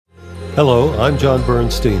Hello, I'm John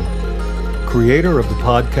Bernstein, creator of the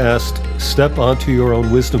podcast Step Onto Your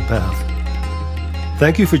Own Wisdom Path.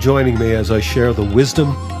 Thank you for joining me as I share the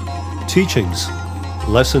wisdom, teachings,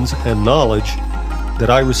 lessons, and knowledge that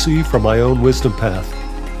I receive from my own wisdom path.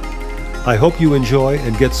 I hope you enjoy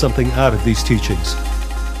and get something out of these teachings.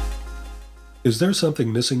 Is there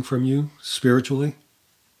something missing from you spiritually?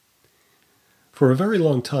 For a very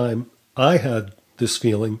long time, I had this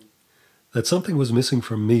feeling that something was missing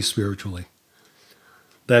from me spiritually.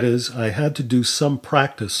 That is, I had to do some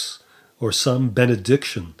practice or some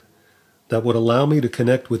benediction that would allow me to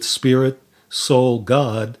connect with Spirit, Soul,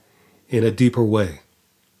 God in a deeper way.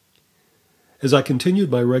 As I continued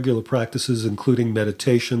my regular practices, including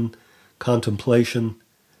meditation, contemplation,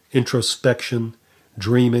 introspection,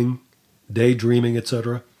 dreaming, daydreaming,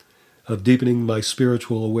 etc., of deepening my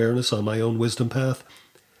spiritual awareness on my own wisdom path,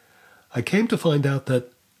 I came to find out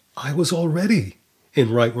that I was already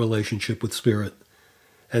in right relationship with Spirit,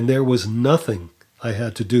 and there was nothing I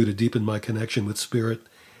had to do to deepen my connection with Spirit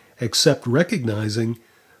except recognizing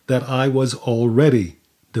that I was already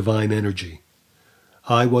divine energy.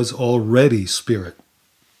 I was already Spirit.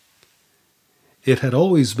 It had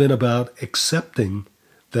always been about accepting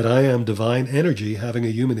that I am divine energy having a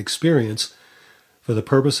human experience for the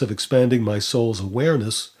purpose of expanding my soul's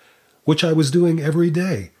awareness, which I was doing every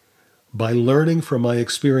day, by learning from my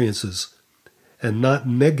experiences and not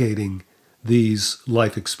negating these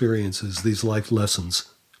life experiences, these life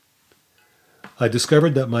lessons. I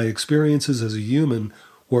discovered that my experiences as a human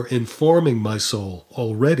were informing my soul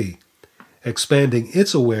already, expanding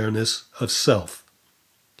its awareness of self.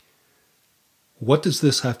 What does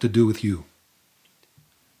this have to do with you?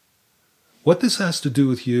 What this has to do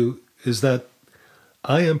with you is that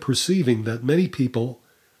I am perceiving that many people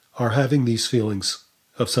are having these feelings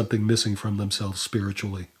of something missing from themselves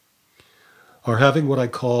spiritually, are having what I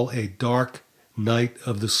call a dark night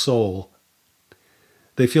of the soul.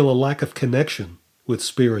 They feel a lack of connection with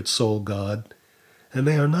Spirit, Soul, God, and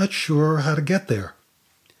they are not sure how to get there.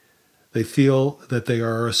 They feel that they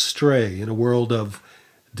are astray in a world of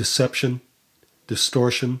deception,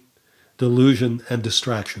 distortion, delusion, and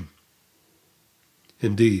distraction.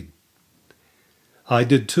 Indeed, I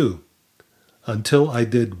did too, until I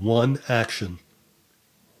did one action.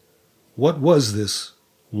 What was this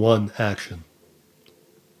one action?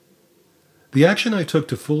 The action I took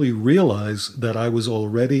to fully realize that I was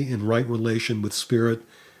already in right relation with Spirit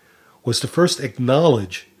was to first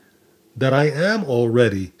acknowledge that I am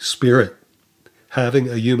already Spirit, having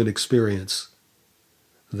a human experience.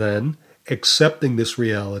 Then, accepting this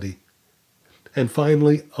reality, and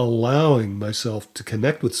finally allowing myself to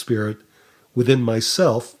connect with Spirit within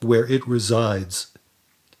myself where it resides.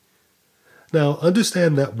 Now,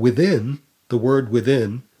 understand that within, the word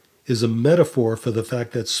within, is a metaphor for the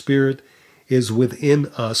fact that Spirit is within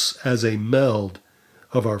us as a meld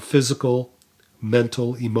of our physical,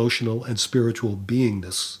 mental, emotional, and spiritual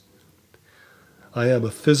beingness. I am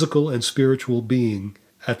a physical and spiritual being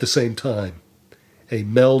at the same time, a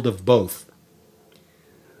meld of both.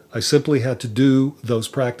 I simply had to do those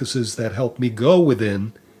practices that helped me go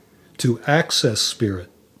within to access Spirit.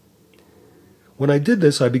 When I did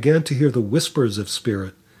this, I began to hear the whispers of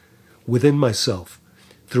Spirit within myself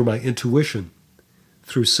through my intuition,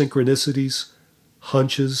 through synchronicities,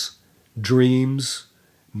 hunches, dreams,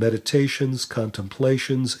 meditations,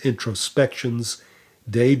 contemplations, introspections,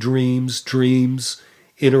 daydreams, dreams,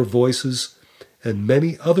 inner voices, and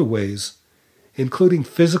many other ways, including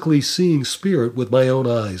physically seeing Spirit with my own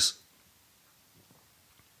eyes.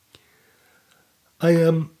 I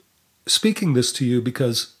am speaking this to you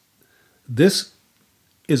because this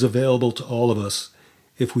is available to all of us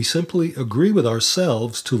if we simply agree with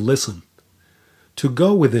ourselves to listen, to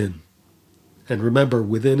go within. And remember,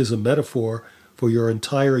 within is a metaphor for your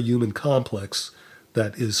entire human complex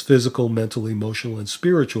that is physical, mental, emotional, and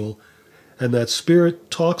spiritual, and that Spirit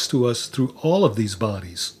talks to us through all of these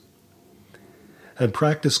bodies. And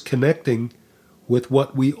practice connecting with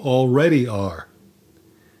what we already are.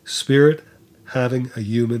 Spirit having a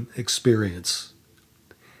human experience.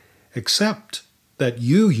 Except that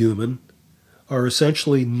you, human, are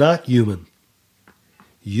essentially not human.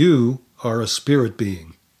 You are a spirit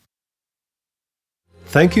being.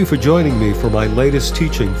 Thank you for joining me for my latest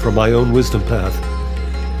teaching from my own wisdom path,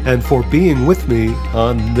 and for being with me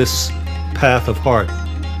on this path of heart.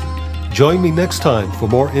 Join me next time for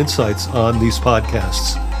more insights on these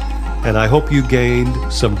podcasts, and I hope you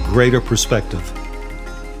gained some greater perspective.